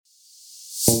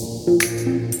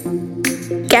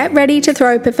Get ready to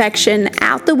throw perfection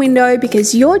out the window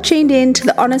because you're tuned in to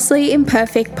the Honestly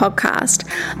Imperfect podcast.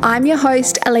 I'm your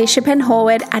host, Alicia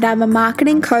Penn-Horwood, and I'm a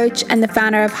marketing coach and the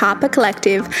founder of Harper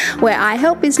Collective, where I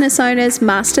help business owners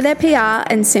master their PR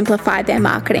and simplify their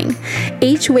marketing.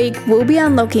 Each week, we'll be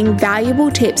unlocking valuable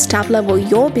tips to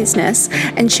uplevel your business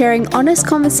and sharing honest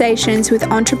conversations with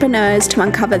entrepreneurs to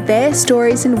uncover their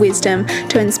stories and wisdom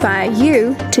to inspire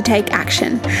you to take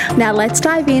action. Now let's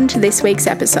dive into this week's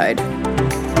episode.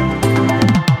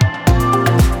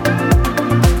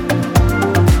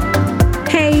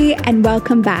 And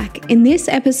welcome back. In this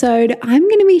episode, I'm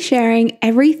going to be sharing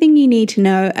everything you need to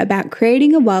know about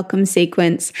creating a welcome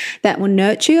sequence that will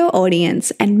nurture your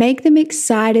audience and make them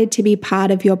excited to be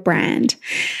part of your brand.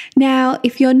 Now,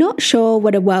 if you're not sure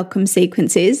what a welcome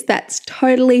sequence is, that's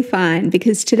totally fine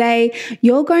because today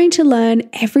you're going to learn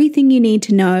everything you need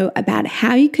to know about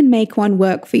how you can make one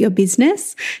work for your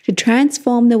business to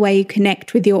transform the way you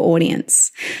connect with your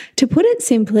audience. To put it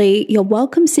simply, your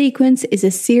welcome sequence is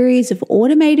a series of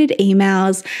automated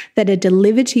emails that are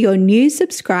delivered to your new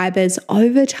subscribers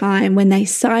over time when they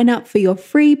sign up for your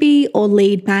freebie or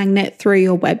lead magnet through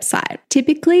your website.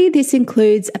 Typically, this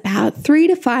includes about 3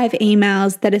 to 5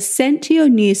 emails that are sent to your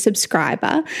new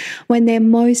subscriber when they're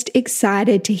most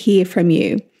excited to hear from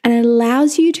you. And it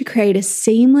allows you to create a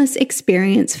seamless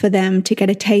experience for them to get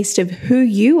a taste of who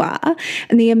you are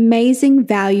and the amazing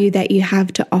value that you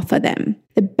have to offer them.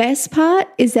 The best part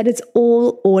is that it's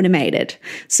all automated.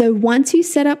 So once you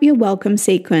set up your welcome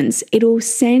sequence, it'll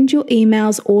send your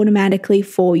emails automatically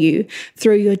for you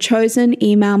through your chosen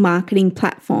email marketing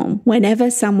platform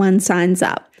whenever someone signs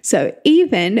up. So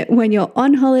even when you're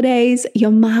on holidays,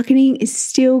 your marketing is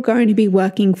still going to be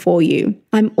working for you.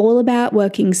 I'm all about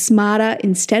working smarter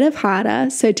instead of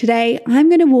harder. So today I'm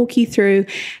going to walk you through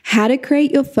how to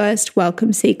create your first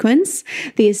welcome sequence,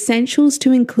 the essentials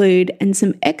to include, and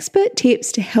some expert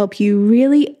tips to help you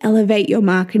really elevate your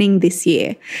marketing this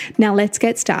year. Now let's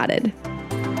get started.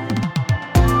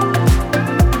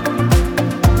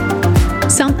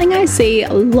 Something I see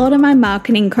a lot of my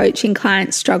marketing coaching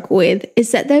clients struggle with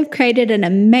is that they've created an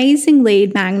amazing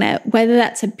lead magnet, whether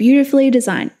that's a beautifully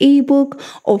designed ebook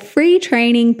or free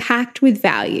training packed with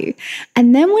value.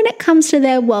 And then when it comes to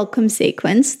their welcome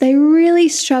sequence, they really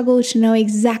struggle to know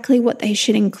exactly what they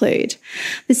should include.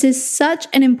 This is such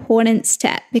an important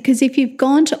step because if you've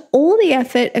gone to all the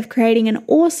effort of creating an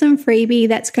awesome freebie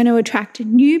that's going to attract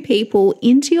new people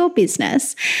into your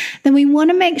business, then we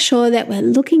want to make sure that we're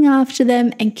looking after them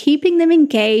and keeping them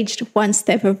engaged once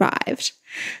they've arrived.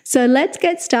 So let's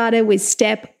get started with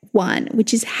step 1,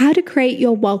 which is how to create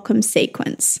your welcome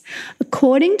sequence.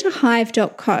 According to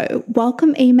Hive.co,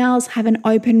 welcome emails have an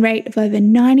open rate of over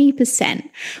 90%,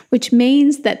 which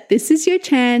means that this is your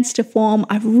chance to form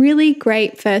a really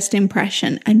great first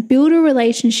impression and build a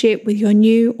relationship with your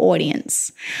new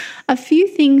audience. A few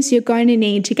things you're going to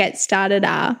need to get started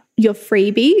are your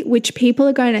freebie, which people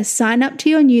are going to sign up to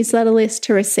your newsletter list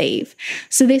to receive.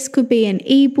 So this could be an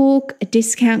ebook, a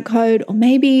discount code, or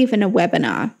maybe even a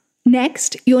webinar.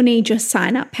 Next, you'll need your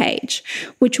sign-up page,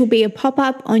 which will be a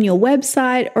pop-up on your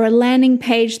website or a landing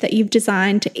page that you've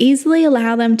designed to easily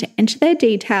allow them to enter their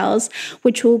details,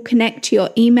 which will connect to your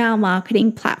email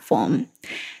marketing platform.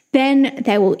 Then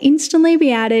they will instantly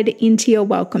be added into your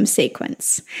welcome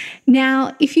sequence.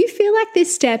 Now, if you feel like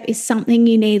this step is something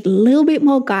you need a little bit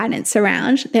more guidance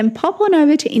around, then pop on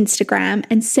over to Instagram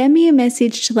and send me a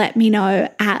message to let me know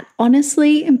at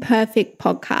Honestly Imperfect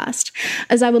Podcast,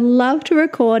 as I would love to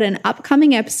record an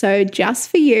upcoming episode just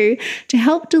for you to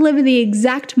help deliver the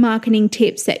exact marketing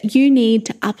tips that you need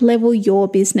to uplevel your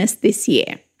business this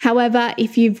year. However,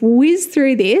 if you've whizzed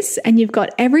through this and you've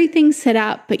got everything set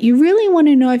up, but you really want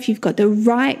to know if you've got the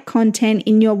right content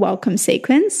in your welcome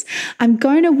sequence, I'm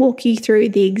going to walk you through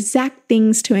the exact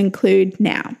things to include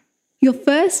now. Your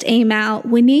first email,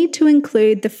 we need to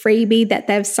include the freebie that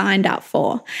they've signed up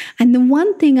for. And the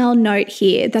one thing I'll note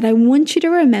here that I want you to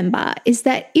remember is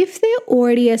that if they're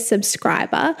already a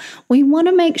subscriber, we want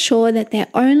to make sure that they're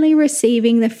only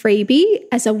receiving the freebie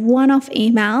as a one-off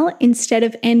email instead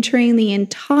of entering the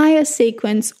entire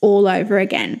sequence all over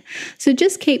again. So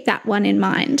just keep that one in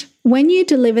mind. When you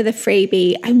deliver the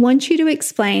freebie, I want you to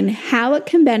explain how it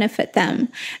can benefit them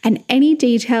and any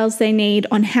details they need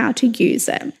on how to use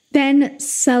it. Then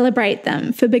celebrate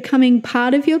them for becoming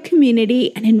part of your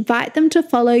community and invite them to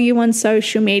follow you on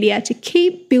social media to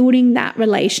keep building that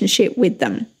relationship with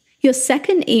them. Your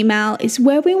second email is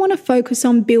where we want to focus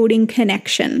on building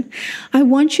connection. I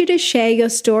want you to share your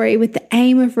story with the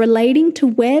aim of relating to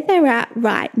where they're at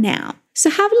right now. So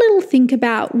have a little think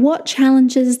about what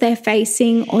challenges they're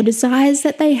facing or desires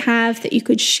that they have that you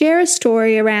could share a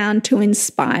story around to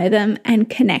inspire them and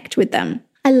connect with them.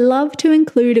 I love to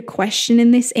include a question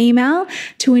in this email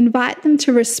to invite them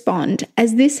to respond,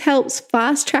 as this helps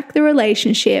fast track the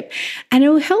relationship and it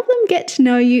will help them get to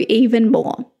know you even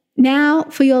more. Now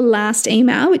for your last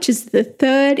email, which is the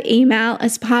third email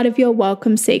as part of your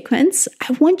welcome sequence,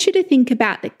 I want you to think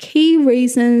about the key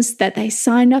reasons that they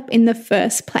signed up in the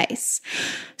first place.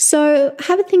 So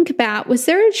have a think about, was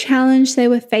there a challenge they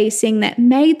were facing that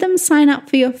made them sign up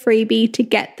for your freebie to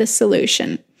get the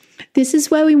solution? This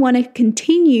is where we want to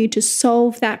continue to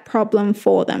solve that problem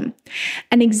for them.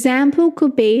 An example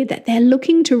could be that they're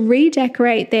looking to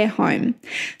redecorate their home.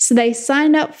 So they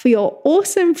signed up for your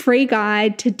awesome free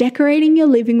guide to decorating your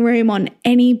living room on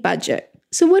any budget.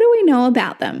 So what do we know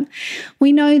about them?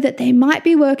 We know that they might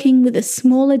be working with a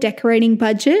smaller decorating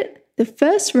budget. The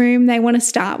first room they want to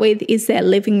start with is their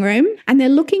living room, and they're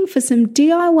looking for some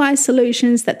DIY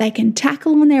solutions that they can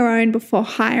tackle on their own before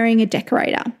hiring a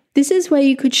decorator. This is where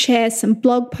you could share some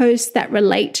blog posts that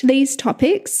relate to these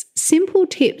topics, simple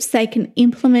tips they can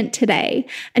implement today,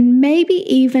 and maybe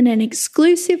even an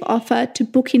exclusive offer to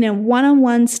book in a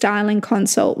one-on-one styling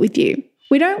consult with you.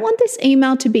 We don't want this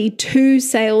email to be too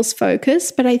sales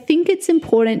focused, but I think it's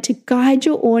important to guide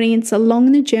your audience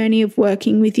along the journey of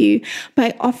working with you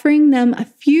by offering them a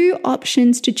few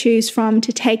options to choose from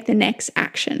to take the next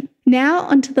action. Now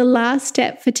onto the last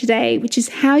step for today, which is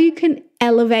how you can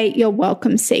elevate your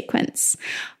welcome sequence.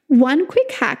 One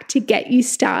quick hack to get you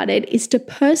started is to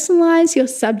personalize your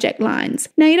subject lines.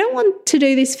 Now, you don't want to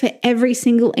do this for every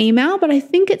single email, but I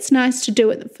think it's nice to do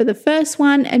it for the first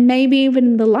one and maybe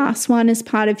even the last one as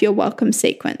part of your welcome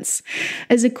sequence.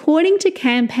 As according to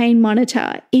Campaign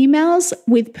Monitor, emails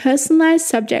with personalized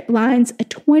subject lines are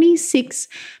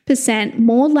 26%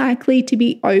 more likely to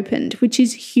be opened, which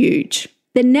is huge.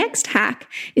 The next hack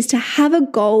is to have a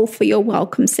goal for your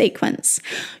welcome sequence.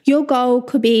 Your goal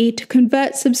could be to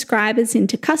convert subscribers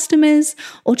into customers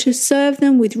or to serve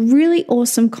them with really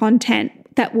awesome content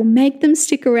that will make them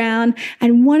stick around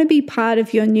and want to be part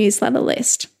of your newsletter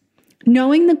list.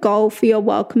 Knowing the goal for your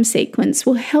welcome sequence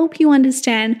will help you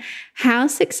understand how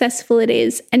successful it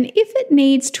is and if it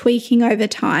needs tweaking over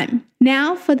time.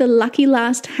 Now for the lucky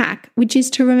last hack, which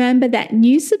is to remember that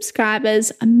new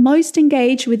subscribers are most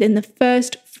engaged within the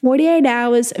first 48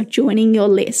 hours of joining your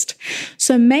list.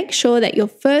 So make sure that your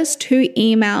first 2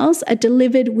 emails are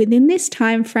delivered within this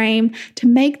time frame to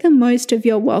make the most of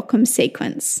your welcome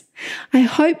sequence. I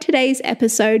hope today's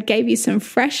episode gave you some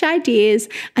fresh ideas,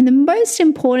 and the most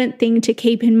important thing to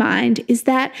keep in mind is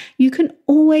that you can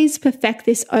always perfect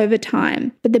this over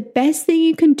time, but the best thing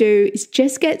you can do is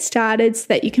just get started so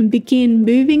that you can begin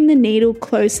moving the needle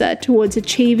closer towards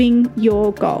achieving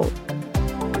your goal.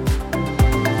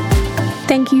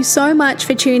 Thank you so much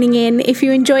for tuning in. If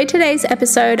you enjoyed today's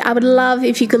episode, I would love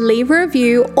if you could leave a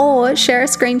review or share a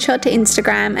screenshot to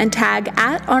Instagram and tag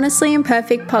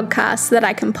 @HonestlyImperfectPodcast so that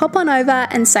I can pop on over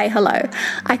and say hello.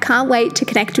 I can't wait to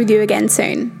connect with you again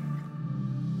soon.